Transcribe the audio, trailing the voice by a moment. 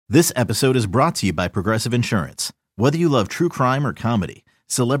This episode is brought to you by Progressive Insurance. Whether you love true crime or comedy,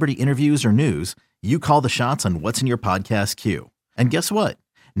 celebrity interviews or news, you call the shots on what's in your podcast queue. And guess what?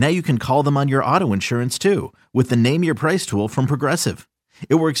 Now you can call them on your auto insurance too with the Name Your Price tool from Progressive.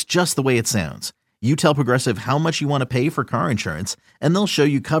 It works just the way it sounds. You tell Progressive how much you want to pay for car insurance, and they'll show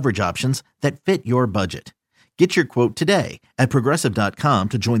you coverage options that fit your budget. Get your quote today at Progressive.com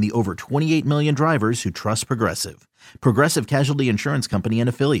to join the over 28 million drivers who trust Progressive. Progressive Casualty Insurance Company and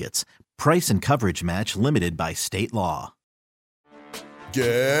Affiliates. Price and coverage match limited by state law.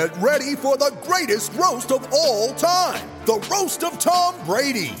 Get ready for the greatest roast of all time. The Roast of Tom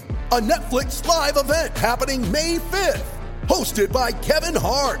Brady. A Netflix live event happening May 5th. Hosted by Kevin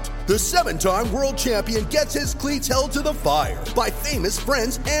Hart. The 7-time world champion gets his cleats held to the fire by famous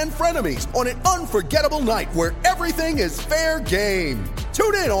friends and frenemies on an unforgettable night where everything is fair game.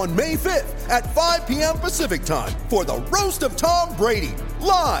 Tune in on May 5th at 5 p.m. Pacific time for the Roast of Tom Brady.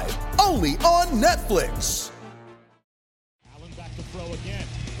 Live only on Netflix. Allen back to throw again.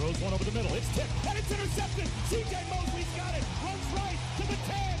 Throws one over the middle. It's tipped and it's intercepted. C.J. Mosley's got it. Runs right to the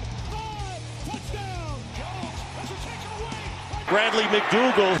 10. 5. Touchdown. Jones. That's a takeaway. Bradley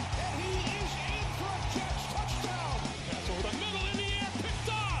McDougall. And he is in for a catch. Touchdown. Pass over the middle in the air. Picked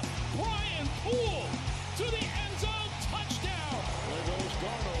off. Brian Poole to the end zone. Touchdown. There goes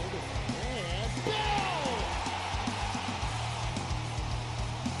Darnold. And Bell.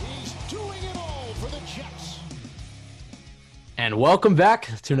 He's doing it all for the Jets. And welcome back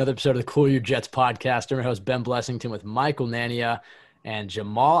to another episode of the Cool Your Jets podcast. I'm your host, Ben Blessington, with Michael Nania. And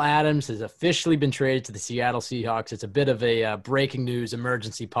Jamal Adams has officially been traded to the Seattle Seahawks. It's a bit of a breaking news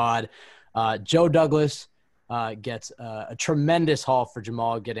emergency pod. Joe Douglas gets a tremendous haul for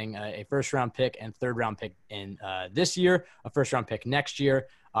Jamal, getting a first-round pick and third-round pick in this year, a first-round pick next year,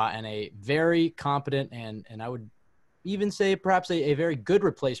 and a very competent and I would even say perhaps a very good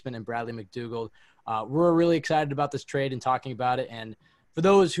replacement in Bradley McDougall. We're really excited about this trade and talking about it. And for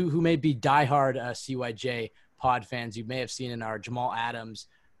those who may be diehard CYJ pod fans, you may have seen in our Jamal Adams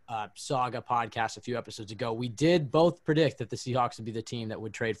saga podcast a few episodes ago, we did both predict that the Seahawks would be the team that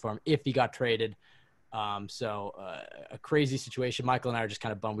would trade for him if he got traded. So a crazy situation. Michael and I are just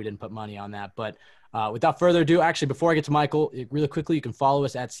kind of bummed we didn't put money on that. But without further ado, actually, before I get to Michael, really quickly, you can follow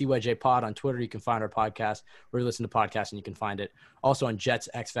us at CYJ Pod on Twitter. You can find our podcast where you listen to podcasts, and you can find it also on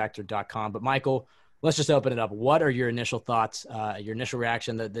jetsxfactor.com. But Michael, let's just open it up. What are your initial thoughts, your initial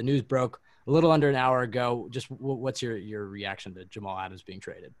reaction? The news broke a little under an hour ago. Just what's your reaction to Jamal Adams being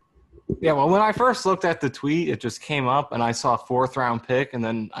traded? Yeah, well, when I first looked at the tweet, it just came up, and I saw a 4th-round pick, and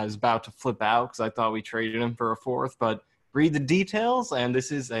then I was about to flip out because I thought we traded him for a 4th. But read the details, and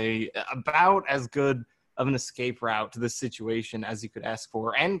this is about as good of an escape route to this situation as you could ask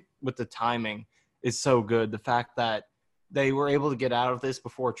for. And with the timing is so good. The fact that they were able to get out of this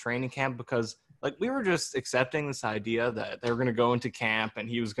before training camp, because we were just accepting this idea that they were going to go into camp and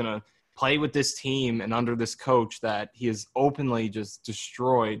he was going to play with this team and under this coach that he has openly just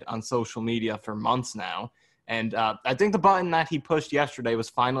destroyed on social media for months now. And I think the button that he pushed yesterday was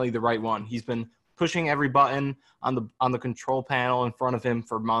finally the right one. He's been pushing every button on the control panel in front of him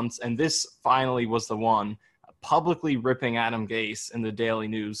for months, and this finally was the one, publicly ripping Adam Gase in the Daily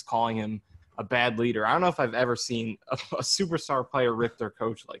News, calling him a bad leader. I don't know if I've ever seen a superstar player rip their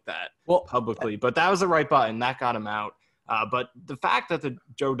coach like that publicly, but that was the right button. That got him out. But the fact that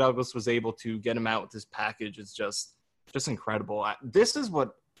Joe Douglas was able to get him out with this package is just incredible. This is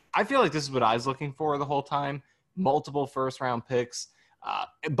what I feel like. This is what I was looking for the whole time. Multiple first-round picks,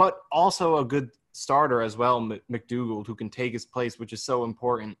 but also a good starter as well, McDougall, who can take his place, which is so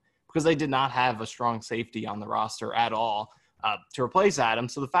important because they did not have a strong safety on the roster at all to replace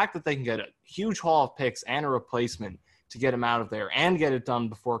Adams. So the fact that they can get a huge haul of picks and a replacement to get him out of there and get it done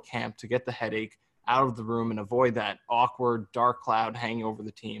before camp to get the headache out of the room and avoid that awkward dark cloud hanging over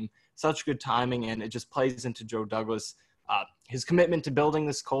the team. Such good timing, and it just plays into Joe Douglas, his commitment to building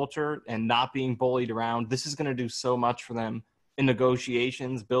this culture and not being bullied around. This is going to do so much for them in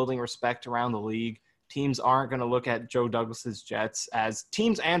negotiations, building respect around the league. Teams aren't going to look at Joe Douglas's Jets as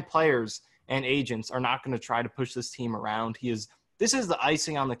teams and players and agents are not going to try to push this team around. This is the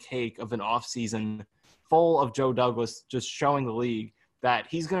icing on the cake of an offseason full of Joe Douglas just showing the league that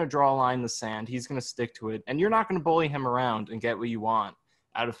he's going to draw a line in the sand. He's going to stick to it, and you're not going to bully him around and get what you want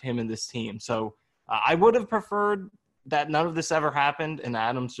out of him and this team. So I would have preferred that none of this ever happened and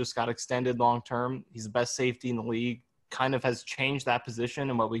Adams just got extended long-term. He's the best safety in the league, kind of has changed that position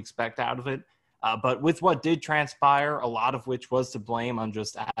and what we expect out of it. But with what did transpire, a lot of which was to blame on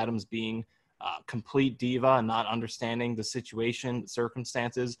just Adams being complete diva and not understanding the situation, the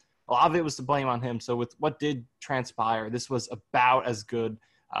circumstances, a lot of it was to blame on him. So with what did transpire, this was about as good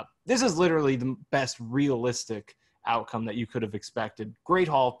This is literally the best realistic outcome that you could have expected. Great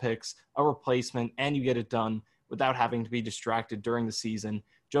haul picks, a replacement, and you get it done without having to be distracted during the season.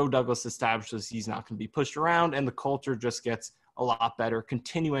 Joe Douglas establishes he's not going to be pushed around, and the culture just gets a lot better,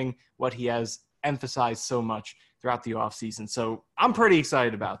 continuing what he has emphasized so much throughout the offseason. So I'm pretty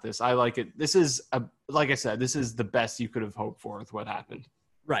excited about this. I like it. This is, like I said, this is the best you could have hoped for with what happened.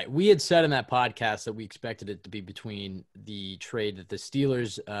 Right. We had said in that podcast that we expected it to be between the trade that the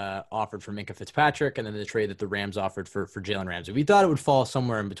Steelers offered for Minkah Fitzpatrick and then the trade that the Rams offered for Jalen Ramsey. We thought it would fall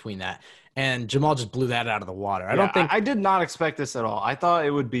somewhere in between that. And Jamal just blew that out of the water. I did not expect this at all. I thought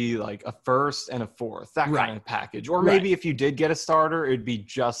it would be like a first and a fourth, that kind of package. Or maybe if you did get a starter, it'd be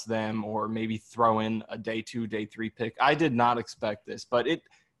just them, or maybe throw in a day 2, day 3 pick. I did not expect this, but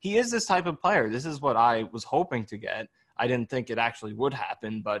he is this type of player. This is what I was hoping to get. I didn't think it actually would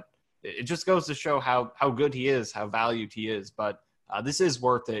happen, but it just goes to show how good he is, how valued he is. But this is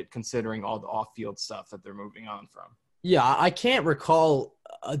worth it considering all the off-field stuff that they're moving on from. Yeah, I can't recall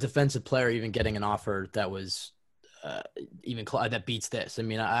a defensive player even getting an offer that was that beats this. I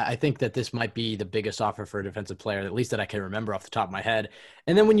mean, I think that this might be the biggest offer for a defensive player, at least that I can remember off the top of my head.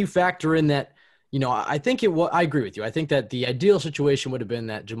 And then when you factor in that, I think I agree with you. I think that the ideal situation would have been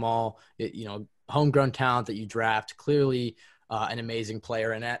that Jamal, homegrown talent that you draft, clearly an amazing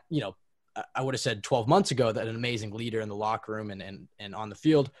player. And I would have said 12 months ago that an amazing leader in the locker room and on the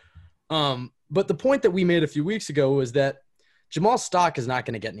field. But the point that we made a few weeks ago was that Jamal's stock is not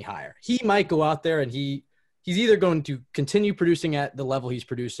going to get any higher. He might go out there and he's either going to continue producing at the level he's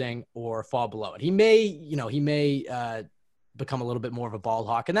producing or fall below it. He may become a little bit more of a ball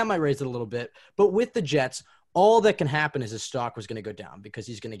hawk, and that might raise it a little bit. But with the Jets, all that can happen is his stock was going to go down because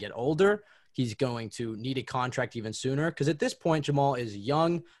he's going to get older. He's going to need a contract even sooner because at this point, Jamal is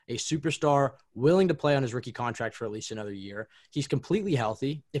young, a superstar, willing to play on his rookie contract for at least another year. He's completely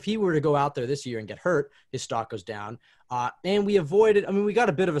healthy. If he were to go out there this year and get hurt, his stock goes down. And we got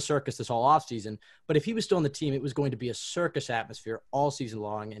a bit of a circus this whole offseason, but if he was still on the team, it was going to be a circus atmosphere all season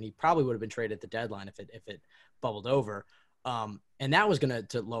long, and he probably would have been traded at the deadline if it bubbled over. And that was going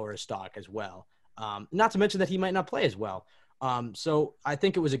to lower his stock as well. Not to mention that he might not play as well. So I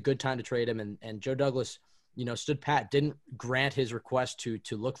think it was a good time to trade him, and Joe Douglas, stood pat, didn't grant his request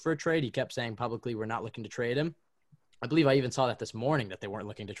to look for a trade. He kept saying publicly, we're not looking to trade him. I believe I even saw that this morning that they weren't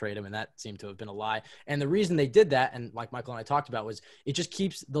looking to trade him, and that seemed to have been a lie. And the reason they did that, and like Michael and I talked about, was it just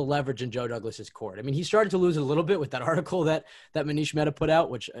keeps the leverage in Joe Douglas's court. I mean, he started to lose it a little bit with that article that Manish Mehta put out,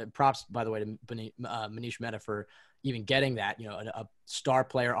 which props, by the way, to Manish Mehta for even getting that. A star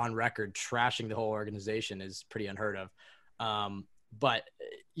player on record trashing the whole organization is pretty unheard of. But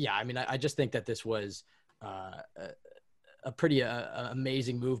yeah, I mean, I just think that this was a pretty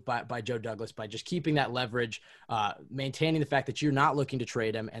amazing move by Joe Douglas by just keeping that leverage, maintaining the fact that you're not looking to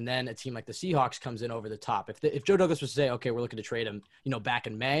trade him. And then a team like the Seahawks comes in over the top. If Joe Douglas was to say, okay, we're looking to trade him, back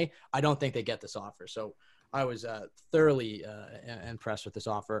in May, I don't think they get this offer. So I was thoroughly impressed with this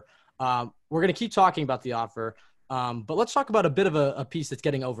offer. We're going to keep talking about the offer. But let's talk about a bit of a piece that's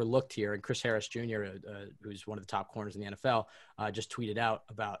getting overlooked here. And Chris Harris Jr., who's one of the top corners in the NFL, just tweeted out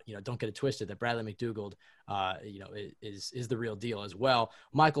about, don't get it twisted, that Bradley McDougald, is the real deal as well.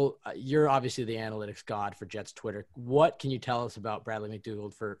 Michael, you're obviously the analytics god for Jets Twitter. What can you tell us about Bradley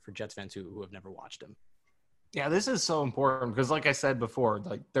McDougald for Jets fans who have never watched him? Yeah, this is so important because, like I said before,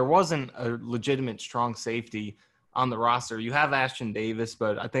 there wasn't a legitimate strong safety on the roster. You have Ashton Davis,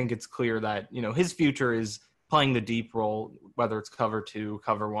 but I think it's clear that, his future is playing the deep role, whether it's cover 2,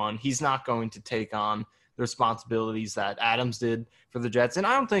 cover 1. He's not going to take on the responsibilities that Adams did for the Jets. And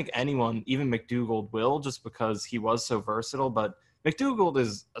I don't think anyone, even McDougald, will, just because he was so versatile. But McDougald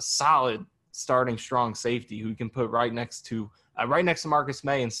is a solid starting strong safety who you can put right next to Marcus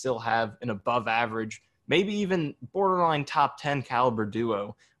May and still have an above average, maybe even borderline top 10 caliber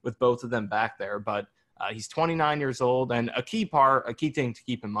duo with both of them back there. But he's 29 years old. And a key thing to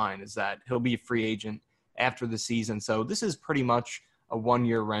keep in mind is that he'll be a free agent after the season. So this is pretty much a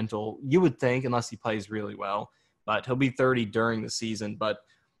 1-year rental, you would think, unless he plays really well. But he'll be 30 during the season. But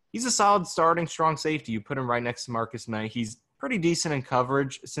he's a solid starting strong safety. You put him right next to Marcus May. He's pretty decent in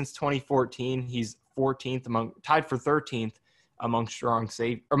coverage. Since 2014, he's 14th tied for 13th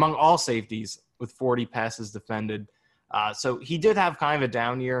among all safeties with 40 passes defended. So he did have kind of a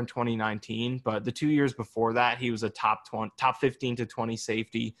down year in 2019, but the 2 years before that, he was a top 15 to 20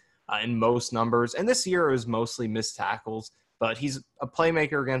 safety in most numbers. And this year it was mostly missed tackles, but he's a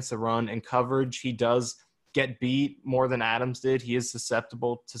playmaker against the run and coverage. He does get beat more than Adams did. He is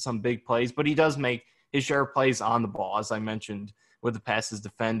susceptible to some big plays, but he does make his share of plays on the ball, as I mentioned, with the passes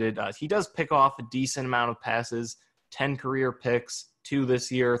defended. He does pick off a decent amount of passes, 10 career picks, 2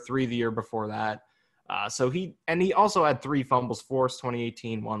 this year, 3 the year before that. So he also had 3 fumbles forced,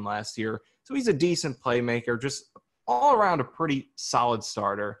 2018, 1 last year. So he's a decent playmaker, just all around a pretty solid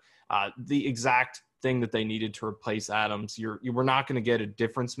starter. The exact thing that they needed to replace Adams. You were not going to get a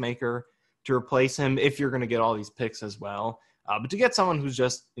difference maker to replace him if you're going to get all these picks as well. But to get someone who's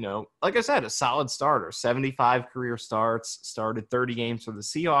just, like I said, a solid starter, 75 career starts, started 30 games for the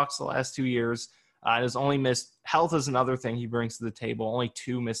Seahawks the last 2 years, has only missed – health is another thing he brings to the table, only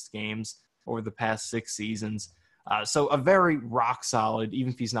 2 missed games over the past 6 seasons. So a very rock solid,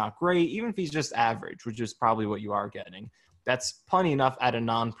 even if he's not great, even if he's just average, which is probably what you are getting. That's plenty enough at a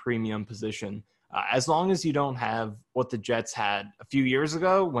non-premium position. As long as you don't have what the Jets had a few years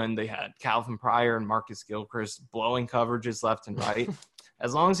ago when they had Calvin Pryor and Marcus Gilchrist blowing coverages left and right,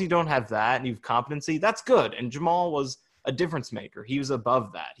 as long as you don't have that and you have competency, that's good. And Jamal was a difference maker. He was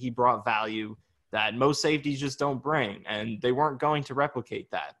above that. He brought value that most safeties just don't bring, and they weren't going to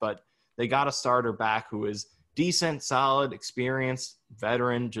replicate that. But they got a starter back who is decent, solid, experienced,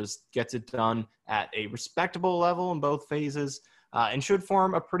 veteran, just gets it done at a respectable level in both phases. And should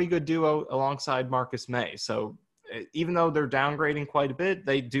form a pretty good duo alongside Marcus May. So even though they're downgrading quite a bit,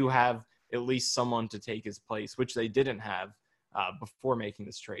 they do have at least someone to take his place, which they didn't have before making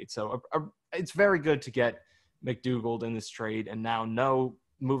this trade. So it's very good to get McDougald in this trade and now know,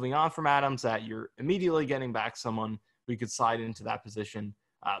 moving on from Adams, that you're immediately getting back someone who could slide into that position.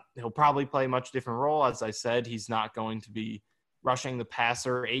 He'll probably play a much different role. As I said, he's not going to be rushing the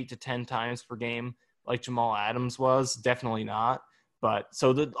passer 8 to 10 times per game like Jamal Adams was. Definitely not. But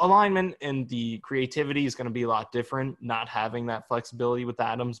so the alignment and the creativity is going to be a lot different, not having that flexibility with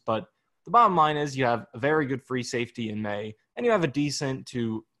Adams. But the bottom line is you have a very good free safety in May, and you have a decent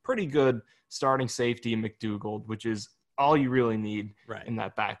to pretty good starting safety in McDougald, which is all you really need in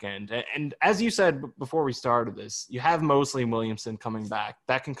that back end. And as you said before we started this, you have Mosley and Williamson coming back.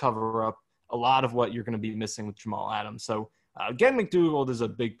 That can cover up a lot of what you're going to be missing with Jamal Adams. So getting McDougald is a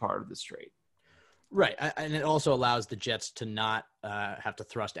big part of this trade. Right, and it also allows the Jets to not have to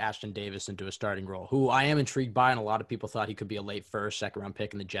thrust Ashton Davis into a starting role, who I am intrigued by, and a lot of people thought he could be a late first, second-round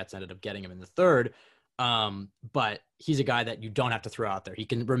pick, and the Jets ended up getting him in the third. But he's a guy that you don't have to throw out there. He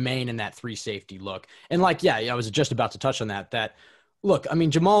can remain in that 3 safety look. And I was just about to touch on that look, I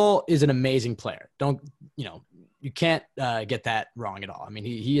mean, Jamal is an amazing player. You can't get that wrong at all. I mean,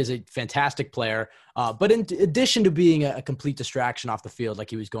 he is a fantastic player. But in addition to being a complete distraction off the field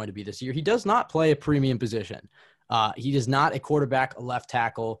like he was going to be this year, he does not play a premium position. He is not a quarterback, a left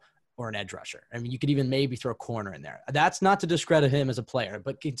tackle, or an edge rusher. I mean, you could even maybe throw a corner in there. That's not to discredit him as a player,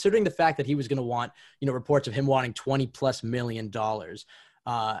 but considering the fact that he was going to want, reports of him wanting $20+ million,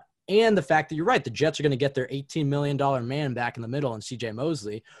 and the fact that you're right, the Jets are going to get their $18 million man back in the middle in CJ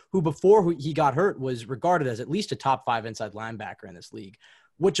Mosley, who before he got hurt was regarded as at least a top 5 inside linebacker in this league.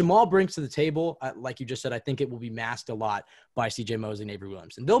 What Jamal brings to the table, like you just said, I think it will be masked a lot by CJ Mosley and Avery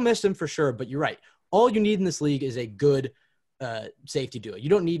Williamson. They'll miss him for sure, but you're right. All you need in this league is a good safety duo. You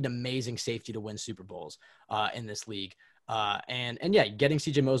don't need an amazing safety to win Super Bowls in this league. And getting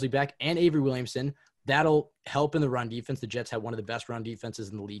CJ Mosley back and Avery Williamson, that'll help in the run defense. The Jets had one of the best run defenses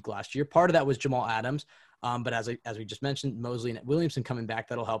in the league last year. Part of that was Jamal Adams. But as we just mentioned, Mosley and Williamson coming back,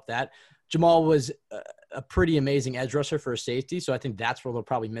 that'll help that. Jamal was a pretty amazing edge rusher for a safety. So I think that's where they'll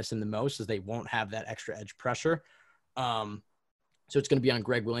probably miss him the most, is they won't have that extra edge pressure. So it's going to be on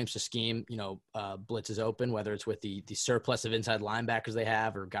Greg Williams to scheme, blitz is open, whether it's with the surplus of inside linebackers they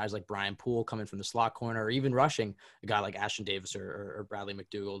have, or guys like Brian Poole coming from the slot corner, or even rushing a guy like Ashton Davis or Bradley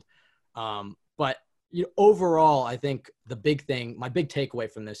McDougald. But overall, I think my big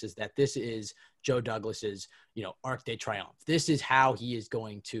takeaway from this is that this is Joe Douglas's, arc de triomphe. This is how he is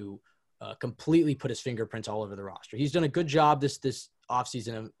going to completely put his fingerprints all over the roster. He's done a good job this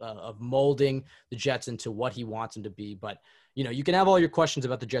offseason of molding the Jets into what he wants them to be. But, you can have all your questions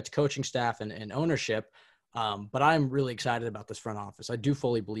about the Jets coaching staff and ownership, but I'm really excited about this front office. I do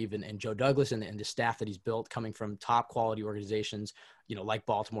fully believe in Joe Douglas and the staff that he's built, coming from top quality organizations, like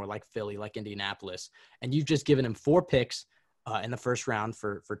Baltimore, like Philly, like Indianapolis. And you've just given him 4 picks in the first round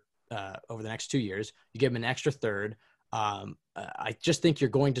for over the next 2 years. You give him an extra third. I just think you're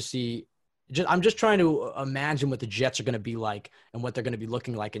going to see I'm just trying to imagine what the Jets are going to be like and what they're going to be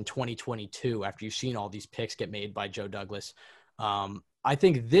looking like in 2022 after you've seen all these picks get made by Joe Douglas. I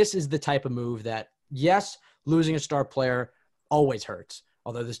think this is the type of move that, yes, losing a star player always hurts,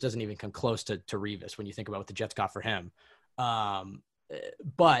 although this doesn't even come close to Revis when you think about what the Jets got for him.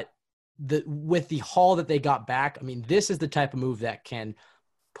 But with the haul that they got back, I mean, this is the type of move that can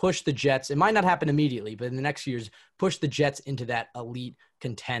push the Jets. It might not happen immediately, but in the next few years, push the Jets into that elite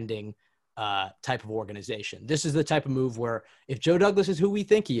contending type of organization. This is the type of move where if Joe Douglas is who we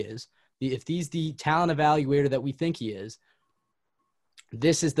think he is, if he's the talent evaluator that we think he is,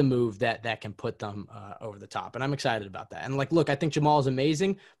 this is the move that can put them over the top. And I'm excited about that. And look, I think Jamal is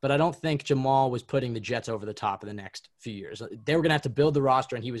amazing, but I don't think Jamal was putting the Jets over the top in the next few years. They were going to have to build the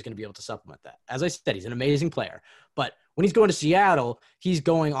roster, and he was going to be able to supplement that. As I said, he's an amazing player, but when he's going to Seattle, he's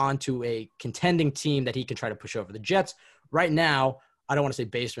going on to a contending team that he can try to push over. The Jets right now, I don't want to say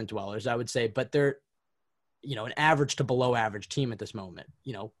basement dwellers, I would say, but they're, an average to below average team at this moment.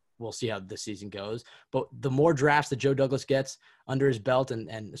 We'll see how this season goes. But the more drafts that Joe Douglas gets under his belt,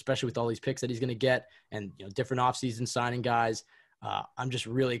 and especially with all these picks that he's going to get, and different offseason signing guys, I'm just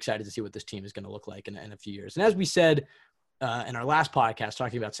really excited to see what this team is going to look like in a few years. And as we said in our last podcast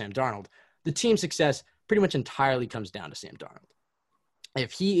talking about Sam Darnold, the team's success pretty much entirely comes down to Sam Darnold.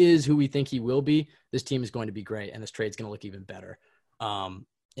 If he is who we think he will be, this team is going to be great, and this trade's going to look even better. And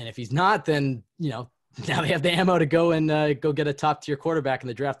if he's not, then now they have the ammo to go and go get a top-tier quarterback in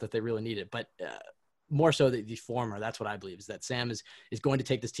the draft that they really needed. But more so the former, that's what I believe, is that Sam is going to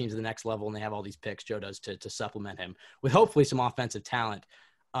take this team to the next level, and they have all these picks, Joe does, to supplement him with hopefully some offensive talent.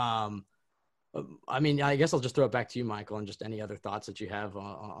 I guess I'll just throw it back to you, Michael, and just any other thoughts that you have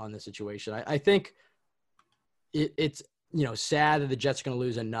on the situation. I think it's sad that the Jets are going to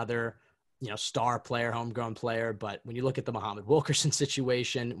lose another star player, homegrown player. But when you look at the Muhammad Wilkerson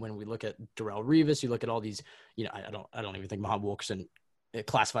situation, when we look at Darrelle Revis, you look at all these, I don't even think Muhammad Wilkerson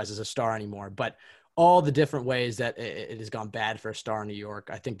classifies as a star anymore, but all the different ways that it has gone bad for a star in New York,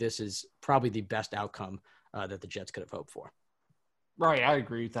 I think this is probably the best outcome that the Jets could have hoped for. Right. I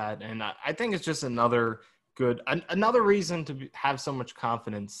agree with that. And I think it's just another reason to have so much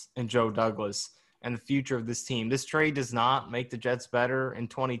confidence in Joe Douglas and the future of this team. This trade does not make the Jets better in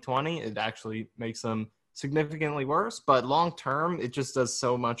 2020. It actually makes them significantly worse. But long-term, it just does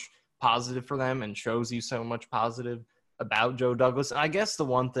so much positive for them and shows you so much positive about Joe Douglas. And I guess the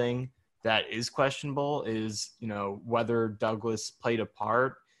one thing that is questionable is, whether Douglas played a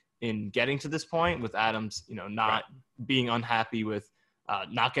part in getting to this point with Adams, not being unhappy with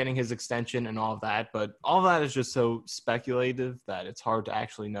not getting his extension and all of that. But all of that is just so speculative that it's hard to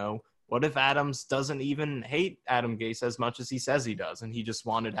actually know. What if Adams doesn't even hate Adam Gase as much as he says he does, and he just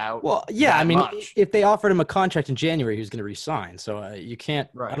wanted out? Well, yeah, if they offered him a contract in January, he was going to resign. So you can't.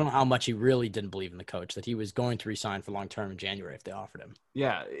 Right. I don't know how much he really didn't believe in the coach, that he was going to resign for long term in January if they offered him.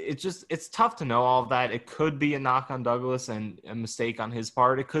 Yeah, it's tough to know all of that. It could be a knock on Douglas and a mistake on his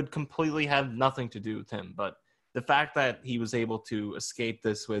part. It could completely have nothing to do with him. But the fact that he was able to escape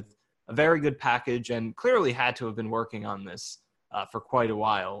this with a very good package and clearly had to have been working on this for quite a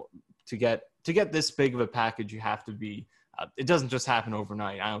while. To get this big of a package, you have to be it doesn't just happen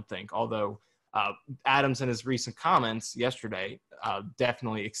overnight, I don't think. Although Adams in his recent comments yesterday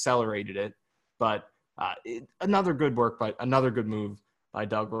definitely accelerated it. But another good move by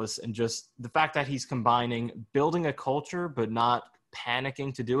Douglas, and just the fact that he's combining building a culture but not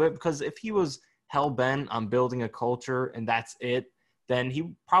panicking to do it. Because if he was hell-bent on building a culture and that's it, then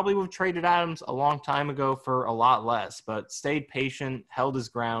he probably would have traded Adams a long time ago for a lot less, but stayed patient, held his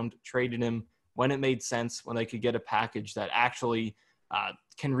ground, traded him when it made sense, when they could get a package that actually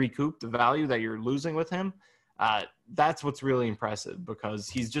can recoup the value that you're losing with him. That's what's really impressive, because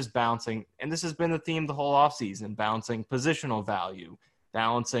he's just balancing, and this has been the theme the whole offseason, balancing positional value,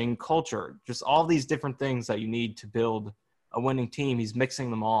 balancing culture, just all these different things that you need to build a winning team. He's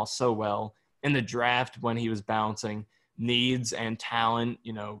mixing them all so well. In the draft, when he was balancing needs and talent,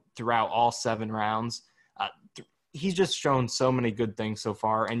 throughout all 7 rounds. He's just shown so many good things so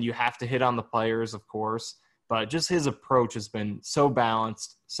far, and you have to hit on the players, of course, but just his approach has been so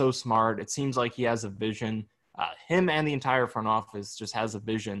balanced, so smart. It seems like he has a vision. Him and the entire front office just has a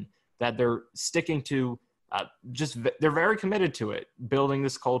vision that they're sticking to. They're very committed to it, building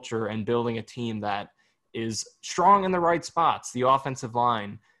this culture and building a team that is strong in the right spots, the offensive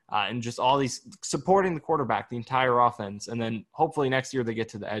line, and just all these supporting the quarterback, the entire offense. And then hopefully next year they get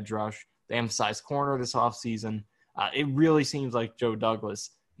to the edge rush. They emphasize corner this offseason. It really seems like Joe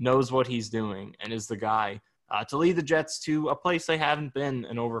Douglas knows what he's doing and is the guy to lead the Jets to a place they haven't been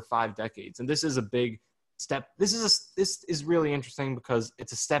in over 5 decades. And this is a big step. This is really interesting because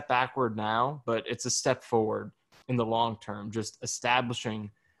it's a step backward now, but it's a step forward in the long term, just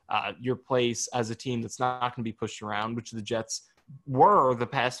establishing your place as a team that's not going to be pushed around, which the Jets were the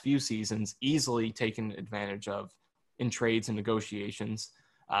past few seasons easily taken advantage of in trades and negotiations.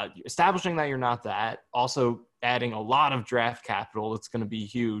 Establishing that you're not that, also adding a lot of draft capital that's going to be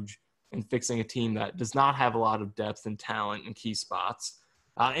huge in fixing a team that does not have a lot of depth and talent in key spots.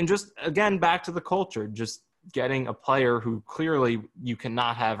 And just, again, back to the culture, just getting a player who clearly you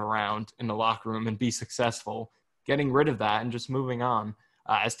cannot have around in the locker room and be successful, getting rid of that and just moving on.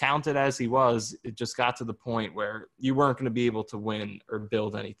 As talented as he was, it just got to the point where you weren't going to be able to win or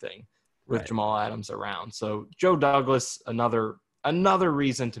build anything with Jamal Adams around. So Joe Douglas, another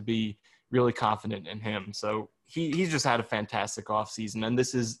reason to be really confident in him. So he's just had a fantastic offseason, and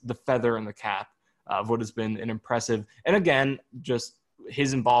this is the feather in the cap of what has been an impressive, and again, just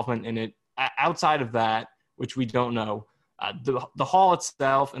his involvement in it. Outside of that, which we don't know, the haul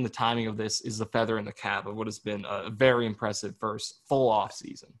itself and the timing of this is the feather in the cap of what has been a very impressive first full off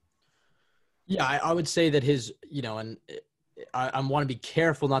season. Yeah, I would say that his, and I want to be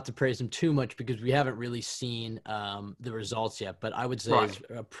careful not to praise him too much because we haven't really seen the results yet. But I would say his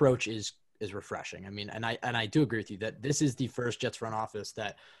approach is refreshing. I mean, and I do agree with you that this is the first Jets front office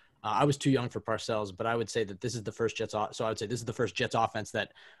that I was too young for Parcells, but I would say that this is the first Jets. So I would say this is the first Jets offense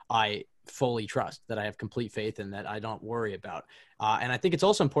that I fully trust, that I have complete faith in, that I don't worry about. And I think it's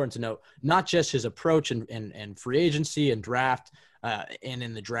also important to note not just his approach and free agency and draft and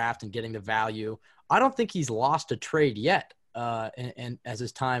in the draft and getting the value. I don't think he's lost a trade yet. And as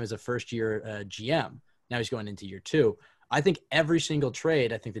his time as a first year GM, now he's going into year 2. I think every single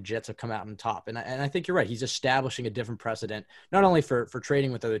trade, I think the Jets have come out on top. And I think you're right. He's establishing a different precedent, not only for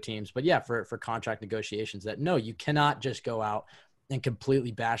trading with other teams, but for contract negotiations, that no, you cannot just go out and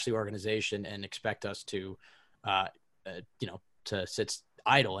completely bash the organization and expect us to, to sit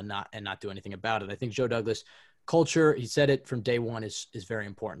idle and not do anything about it. I think Joe Douglas culture, he said it from day one, is very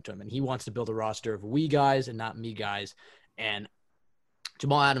important to him. And he wants to build a roster of we guys and not me guys. And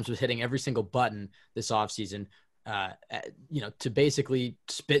Jamal Adams was hitting every single button this offseason, to basically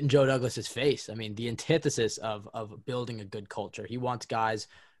spit in Joe Douglas's face. I mean, the antithesis of building a good culture. He wants guys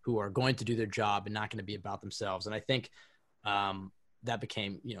who are going to do their job and not going to be about themselves. And I think that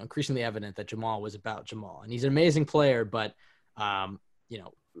became, increasingly evident that Jamal was about Jamal. And he's an amazing player, but,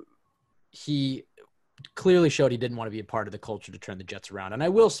 he clearly showed he didn't want to be a part of the culture to turn the Jets around. And I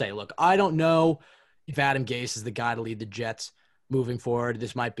will say, look, I don't know if Adam Gase is the guy to lead the Jets moving forward.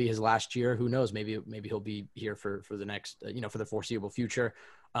 This might be his last year. Who knows? Maybe he'll be here for the next, for the foreseeable future.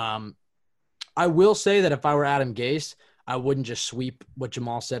 I will say that if I were Adam Gase, I wouldn't just sweep what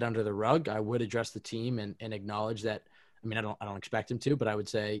Jamal said under the rug. I would address the team and acknowledge that. I mean, I don't expect him to, but I would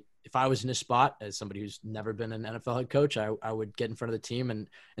say if I was in his spot as somebody who's never been an NFL head coach, I would get in front of the team and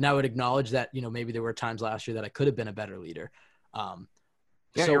I would acknowledge that, maybe there were times last year that I could have been a better leader.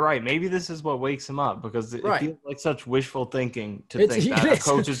 Yeah, so, you're right. Maybe this is what wakes him up because it feels like such wishful thinking to think that a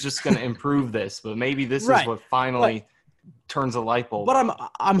coach is just going to improve this. But maybe this is what finally turns a light bulb.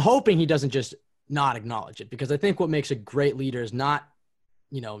 But I'm hoping he doesn't just not acknowledge it, because I think what makes a great leader is not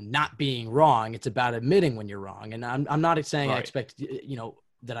being wrong. It's about admitting when you're wrong. And I'm not saying I expect,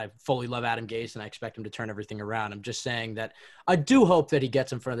 that I fully love Adam Gase and I expect him to turn everything around. I'm just saying that I do hope that he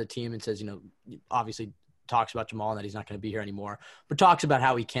gets in front of the team and says, obviously – talks about Jamal and that he's not going to be here anymore, but talks about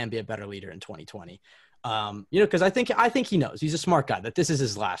how he can be a better leader in 2020. Because I think he knows, he's a smart guy, that this is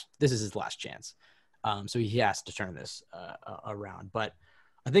his last chance. So he has to turn this around. But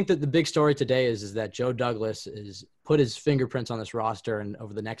I think that the big story today is that Joe Douglas is put his fingerprints on this roster, and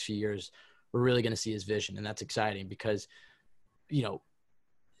over the next few years, we're really going to see his vision. And that's exciting because,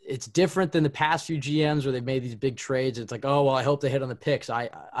 it's different than the past few GMs where they've made these big trades. It's like, oh, well, I hope they hit on the picks.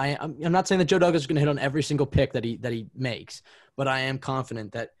 I'm not saying that Joe Douglas is going to hit on every single pick that he makes, but I am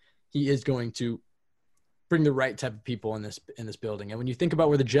confident that he is going to bring the right type of people in this building. And when you think about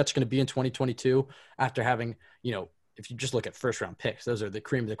where the Jets are going to be in 2022, after having, if you just look at first round picks, those are the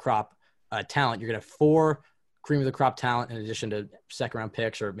cream of the crop talent. You're going to have 4 cream of the crop talent in addition to second round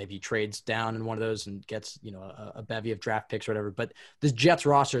picks, or maybe trades down in one of those and gets, a bevy of draft picks or whatever. But this Jets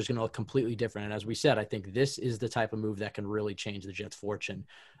roster is going to look completely different. And as we said, I think this is the type of move that can really change the Jets' fortune.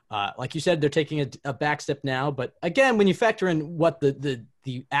 Like you said, they're taking a back step now, but again, when you factor in what the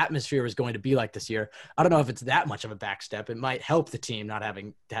atmosphere is going to be like this year, I don't know if it's that much of a back step. It might help the team not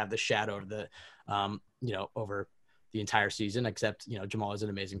having to have the shadow of the, over the entire season, except, Jamal is an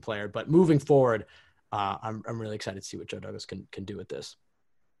amazing player, but moving forward, I'm really excited to see what Joe Douglas can do with this.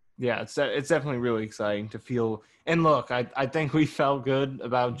 Yeah, it's definitely really exciting to feel. And look, I think we felt good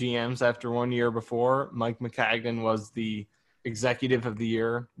about GMs after 1 year before. Mike Maccagnan was the executive of the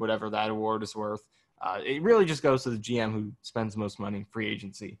year, whatever that award is worth. It really just goes to the GM who spends most money in free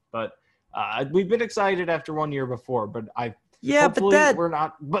agency. But we've been excited after 1 year before, but we're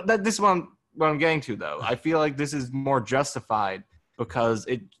not. But this is what I'm getting to, though. I feel like this is more justified because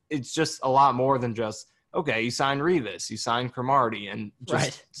it's just a lot more than just, okay, you signed Revis, you signed Cromartie, and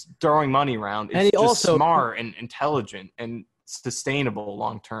just throwing money around. It's just smart and intelligent and sustainable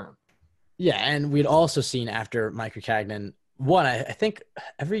long term. Yeah, and we'd also seen after Mike Maccagnan won, I think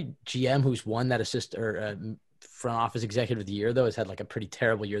every GM who's won that assist or front office executive of the year, though, has had like a pretty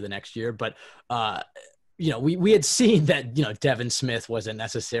terrible year the next year. But, we had seen that, Devin Smith wasn't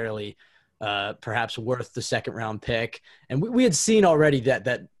necessarily perhaps worth the second round pick. And we had seen already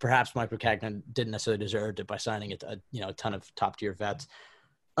that perhaps Mike Maccagnan didn't necessarily deserve it by signing a ton of top tier vets.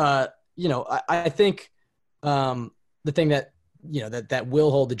 I think the thing that, that will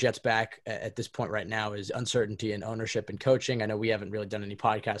hold the Jets back at this point right now is uncertainty in ownership and coaching. I know we haven't really done any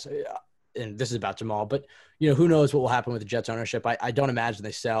podcasts, and this is about Jamal, but who knows what will happen with the Jets ownership. I don't imagine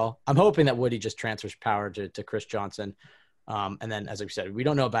they sell. I'm hoping that Woody just transfers power to Chris Johnson. And then, as I said, we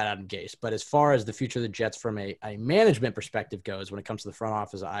don't know about Adam Gase, but as far as the future of the Jets from a management perspective goes, when it comes to the front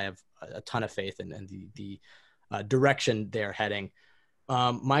office, I have a ton of faith in the direction they're heading.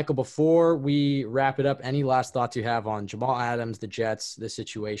 Michael, before we wrap it up, any last thoughts you have on Jamal Adams, the Jets, this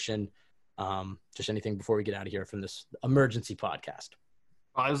situation? Just anything before we get out of here from this emergency podcast?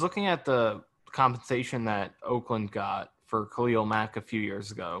 I was looking at the compensation that Oakland got for Khalil Mack a few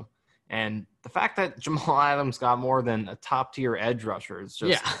years ago, and the fact that Jamal Adams got more than a top-tier edge rusher is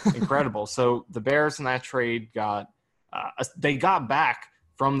just incredible. So the Bears in that trade got back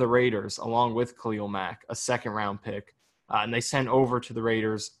from the Raiders, along with Khalil Mack, a second-round pick. And they sent over to the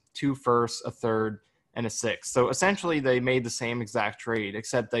Raiders 2 firsts, a third, and a sixth. So essentially they made the same exact trade,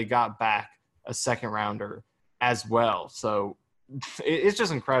 except they got back a second rounder as well. So it's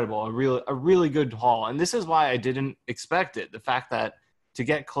just incredible, a really good haul. And this is why I didn't expect it. The fact that to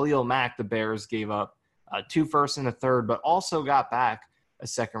get Khalil Mack, the Bears gave up 2 firsts and a third, but also got back a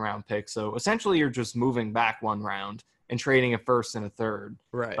second round pick. So essentially you're just moving back 1 round and trading a first and a third.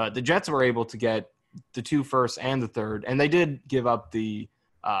 Right. But the Jets were able to get the 2 firsts and the third, and they did give up the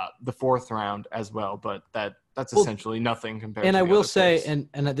 4th round as well, but that's essentially nothing compared and to I will say, picks.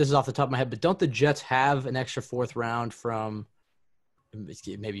 and this is off the top of my head, but don't the Jets have an extra 4th round from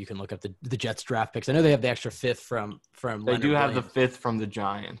maybe you can look up the Jets draft picks. I know they have the extra 5th from They Leonard do have Williams. the 5th from the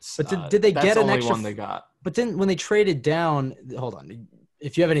Giants. But did they that's get the an only extra one they got? But then when they traded down, hold on.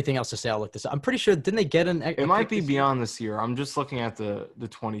 If you have anything else to say, I'll look this up. I'm pretty sure, didn't they get an It might be beyond this year. I'm just looking at the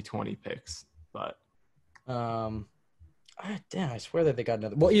 2020 picks, but damn, I swear that they got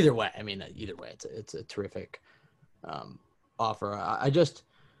another. Well, either way, it's a terrific offer. I don't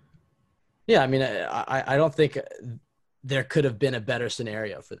think there could have been a better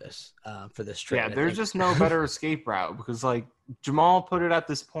scenario for this trade. Yeah, there's just no better escape route because, like, Jamal put it at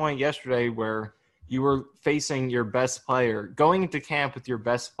this point yesterday where you were facing your best player, going into camp with your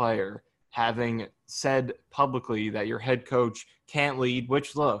best player, having said publicly that your head coach can't lead,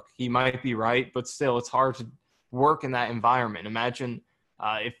 which, look, he might be right, but still it's hard to work in that environment. Imagine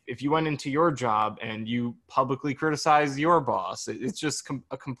if you went into your job and you publicly criticize your boss. It's just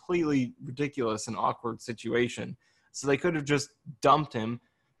a completely ridiculous and awkward situation. So they could have just dumped him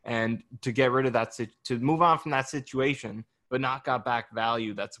and to get rid of that, to move on from that situation, but not got back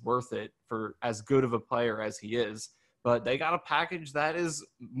value that's worth it for as good of a player as he is. But they got a package that is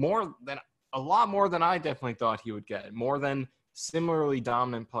a lot more than I definitely thought he would get, more than similarly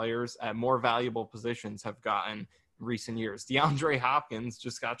dominant players at more valuable positions have gotten in recent years. DeAndre Hopkins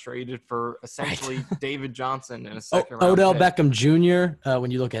just got traded for essentially David Johnson in a second round Odell pick. Beckham Jr.,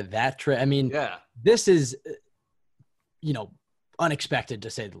 when you look at that trade, this is, unexpected to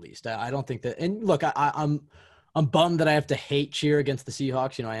say the least. I don't think that, and look, I'm bummed that I have to hate cheer against the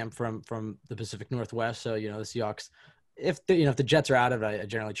Seahawks. I am from the Pacific Northwest. So, the Seahawks, if the Jets are out of it, I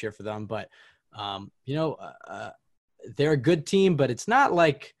generally cheer for them, but they're a good team, but it's not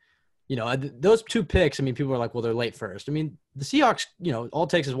like, those 2 picks. People are like, well, they're late first. The Seahawks, all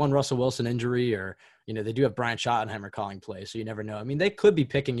it takes is one Russell Wilson injury, or, they do have Brian Schottenheimer calling plays. So you never know. they could be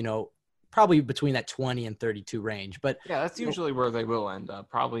picking, probably between that 20 and 32 range, but yeah, that's usually where they will end up.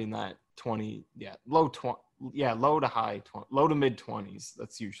 Probably in that 20, low to mid 20s.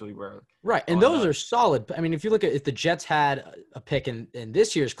 That's usually where. Right. And those are solid. If you look at, if the Jets had a pick in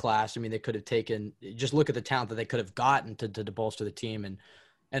this year's class, they could have taken, just look at the talent that they could have gotten to bolster the team.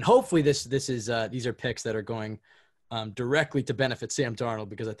 And hopefully this is, these are picks that are going directly to benefit Sam Darnold,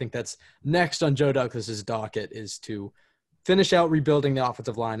 because I think that's next on Joe Douglas's docket, is to finish out rebuilding the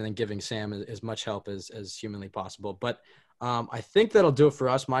offensive line and then giving Sam as much help as humanly possible. But I think that'll do it for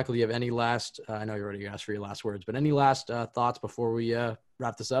us. Michael, do you have any last I know you already asked for your last words, but any last thoughts before we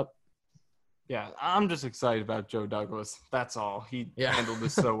wrap this up? Yeah, I'm just excited about Joe Douglas. That's all. He handled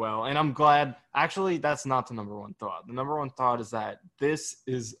this so well. And I'm glad. Actually, that's not the number one thought. The number one thought is that this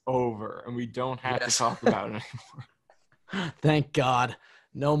is over and we don't have to talk about it anymore. Thank God.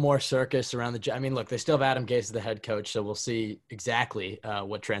 no more circus around the. I mean, look, they still have Adam Gase as the head coach, so we'll see exactly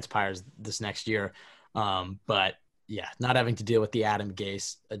what transpires this next year. But yeah, not having to deal with the Adam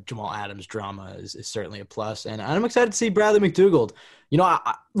Gase, Jamal Adams drama is certainly a plus. And I'm excited to see Bradley McDougald. You know,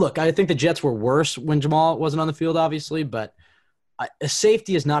 I think the Jets were worse when Jamal wasn't on the field, obviously, but a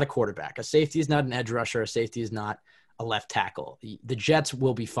safety is not a quarterback. A safety is not an edge rusher. A safety is not a left tackle. The Jets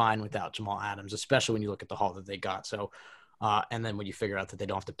will be fine without Jamal Adams, especially when you look at the haul that they got. So, and then when you figure out that they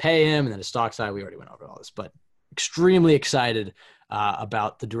don't have to pay him, and then his stock side, we already went over all this, but extremely excited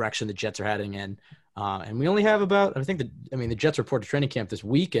about the direction the Jets are heading in. And we only have about, the Jets report to training camp this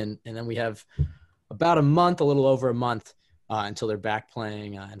week, and then we have about a little over a month until they're back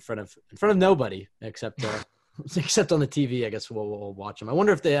playing in front of nobody except except on the TV. I guess we'll watch them. I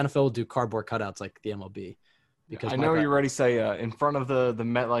wonder if the NFL will do cardboard cutouts like the MLB. Because I know you already say in front of the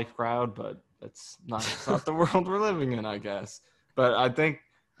MetLife crowd, but it's not the world we're living in, I guess. But I think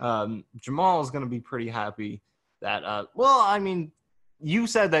Jamal is going to be pretty happy that you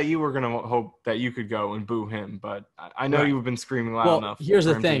said that you were going to hope that you could go and boo him, but I know you've been screaming loud enough. Here's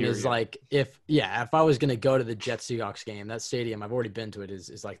the thing is like, if I was going to go to the Jets Seahawks game, that stadium, I've already been to it,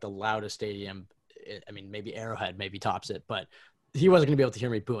 is like the loudest stadium. I mean, maybe Arrowhead maybe tops it, but he wasn't going to be able to hear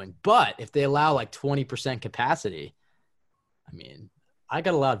me booing. But if they allow like 20% capacity, I mean, I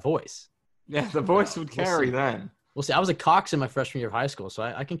got a loud voice. Yeah, the voice would carry then. We'll see. I was a Cox in my freshman year of high school, so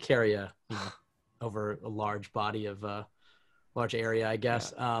I can carry over a large body of large area, I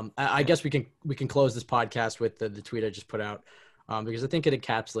guess. Yeah. I guess we can close this podcast with the tweet I just put out because I think it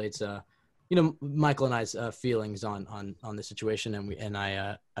encapsulates Michael and I's feelings on the situation, and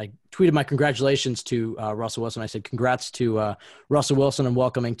I tweeted my congratulations to Russell Wilson. I said congrats to Russell Wilson on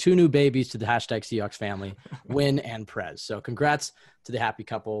welcoming 2 new babies to the #Seahawks family, Win and Prez. So congrats to the happy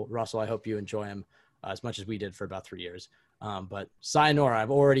couple. Russell, I hope you enjoy him as much as we did for about 3 years. But sayonara,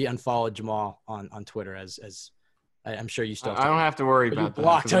 I've already unfollowed Jamal on Twitter as I'm sure you still. I don't have to worry about that.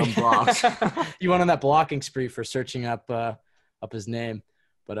 Blocked. I'm blocked. You went on that blocking spree for searching up his name.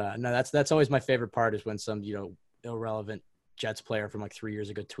 But no, that's always my favorite part is when some, irrelevant Jets player from like 3 years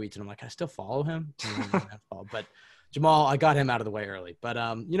ago tweets and I'm like, I still follow him. But Jamal, I got him out of the way early. But,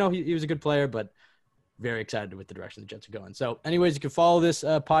 he was a good player, but very excited with the direction the Jets are going. So anyways, you can follow this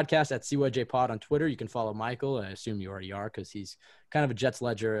podcast at CYJ Pod on Twitter. You can follow Michael. I assume you already are because he's kind of a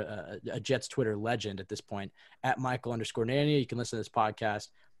Jets Twitter legend at this point, at Michael_Nania. You can listen to this podcast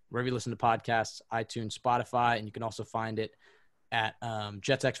wherever you listen to podcasts, iTunes, Spotify, and you can also find it at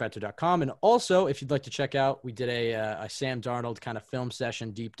jetsxfactor.com. And also, if you'd like to check out, we did a Sam Darnold kind of film session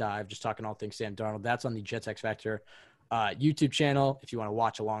deep dive, just talking all things Sam Darnold. That's on the Jets X Factor YouTube channel if you want to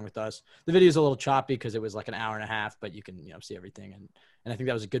watch along with us. The video is a little choppy because it was like an hour and a half, but you can see everything. And I think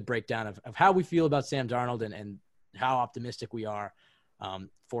that was a good breakdown of how we feel about Sam Darnold and how optimistic we are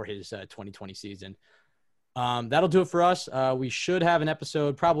for his 2020 season. That'll do it for us. We should have an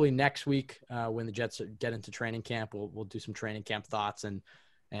episode probably next week when the Jets get into training camp. We'll do some training camp thoughts and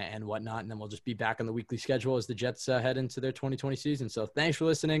whatnot, and then we'll just be back on the weekly schedule as the Jets head into their 2020 season. So thanks for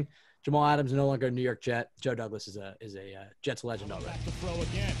listening. Jamal Adams no longer a New York Jet. Joe Douglas is a Jets legend already. Back to throw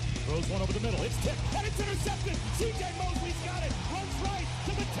again. Throws one over the middle. It's tipped and it's intercepted. C.J. Mosley's got it. Runs right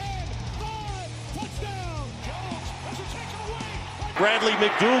to the 10. 5. Touchdown. Jones. That's a takeaway. Bradley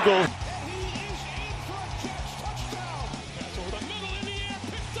McDougald.